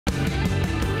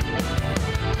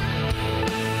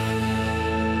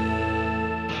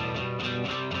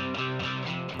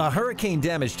A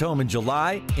hurricane-damaged home in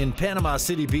July in Panama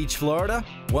City Beach, Florida?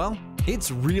 Well,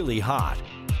 it's really hot,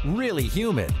 really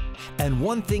humid. And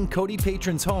one thing Cody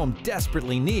Patron's home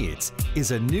desperately needs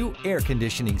is a new air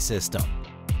conditioning system.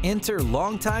 Enter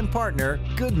longtime partner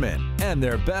Goodman and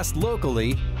their best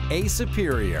locally, A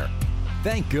Superior.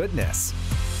 Thank goodness.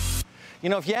 You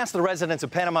know, if you ask the residents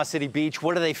of Panama City Beach,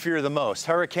 what do they fear the most?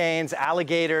 Hurricanes,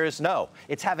 alligators? No,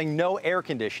 it's having no air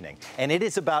conditioning. And it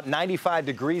is about 95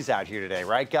 degrees out here today,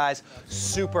 right, guys?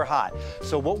 Super hot.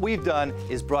 So what we've done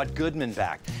is brought Goodman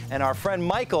back. And our friend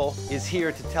Michael is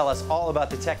here to tell us all about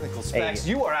the technical specs. Hey.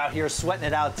 You are out here sweating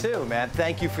it out too, man.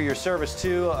 Thank you for your service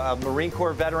too. A Marine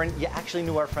Corps veteran. You actually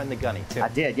knew our friend the Gunny too. I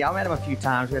did. Yeah, I met him a few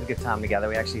times. We had a good time together.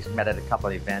 We actually met at a couple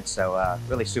of events. So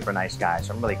really super nice guy.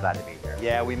 So I'm really glad to be here.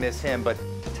 Yeah, we miss him. But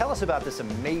tell us about this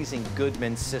amazing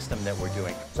Goodman system that we're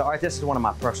doing. So, all right, this is one of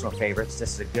my personal favorites.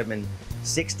 This is a Goodman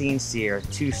 16-SEER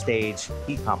 2-stage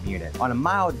heat pump unit. On a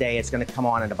mild day, it's going to come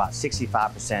on at about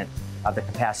 65% of the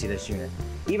capacity of this unit.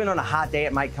 Even on a hot day,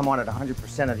 it might come on at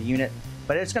 100% of the unit,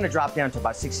 but it's going to drop down to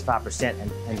about 65%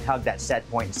 and hug that set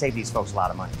point and save these folks a lot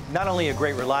of money. Not only a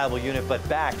great reliable unit, but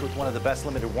backed with one of the best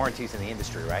limited warranties in the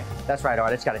industry, right? That's right,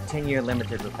 Art. It's got a 10-year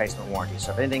limited replacement warranty.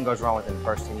 So if anything goes wrong within the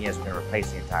first 10 years, we're going to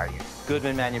replace the entire unit.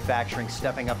 Goodman Manufacturing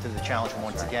stepping up to the challenge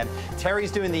once again.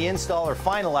 Terry's doing the install or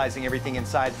finalizing everything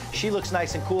inside. She looks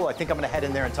nice and cool. I think I'm going to head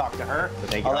in there and talk to her.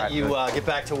 I'll let you get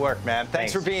back to work, man.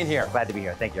 Thanks for being here. Glad to be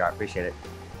here. Thank you, Art. Appreciate it.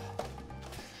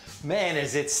 Man,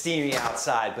 is it steamy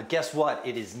outside, but guess what?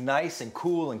 It is nice and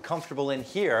cool and comfortable in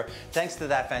here thanks to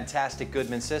that fantastic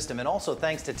Goodman system, and also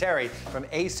thanks to Terry from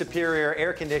A Superior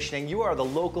Air Conditioning. You are the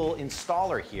local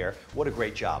installer here. What a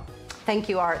great job. Thank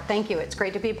you, Art. Thank you. It's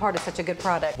great to be a part of such a good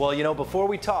product. Well, you know, before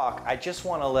we talk, I just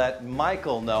want to let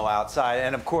Michael know outside,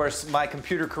 and of course, my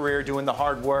computer career doing the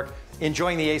hard work.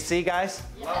 Enjoying the AC, guys?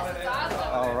 Yes, it's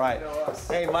awesome. All right.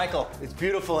 Hey, Michael, it's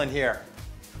beautiful in here.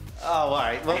 Oh, all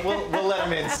right. We'll let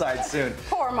him inside soon.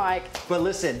 Poor Mike. But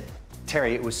listen,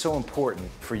 Terry, it was so important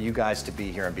for you guys to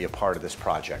be here and be a part of this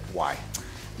project. Why?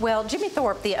 Well, Jimmy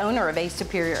Thorpe, the owner of A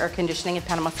Superior Air Conditioning in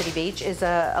Panama City Beach, is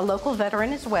a local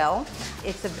veteran as well.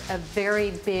 It's a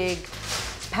very big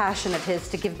passion of his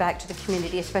to give back to the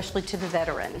community, especially to the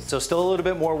veterans. So still a little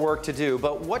bit more work to do,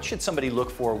 but what should somebody look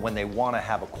for when they want to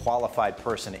have a qualified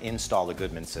person install a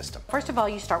Goodman system? First of all,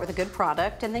 you start with a good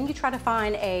product, and then you try to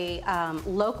find a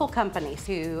local company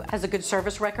who has a good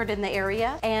service record in the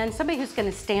area, and somebody who's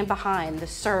going to stand behind the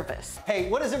service. Hey,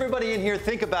 what does everybody in here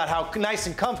think about how nice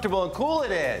and comfortable and cool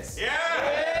it is? Yeah!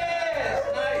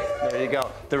 There you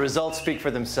go. The results speak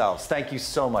for themselves. Thank you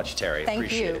so much, Terry.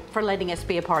 Thank you for letting us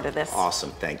be a part of this.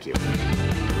 Awesome. Thank you.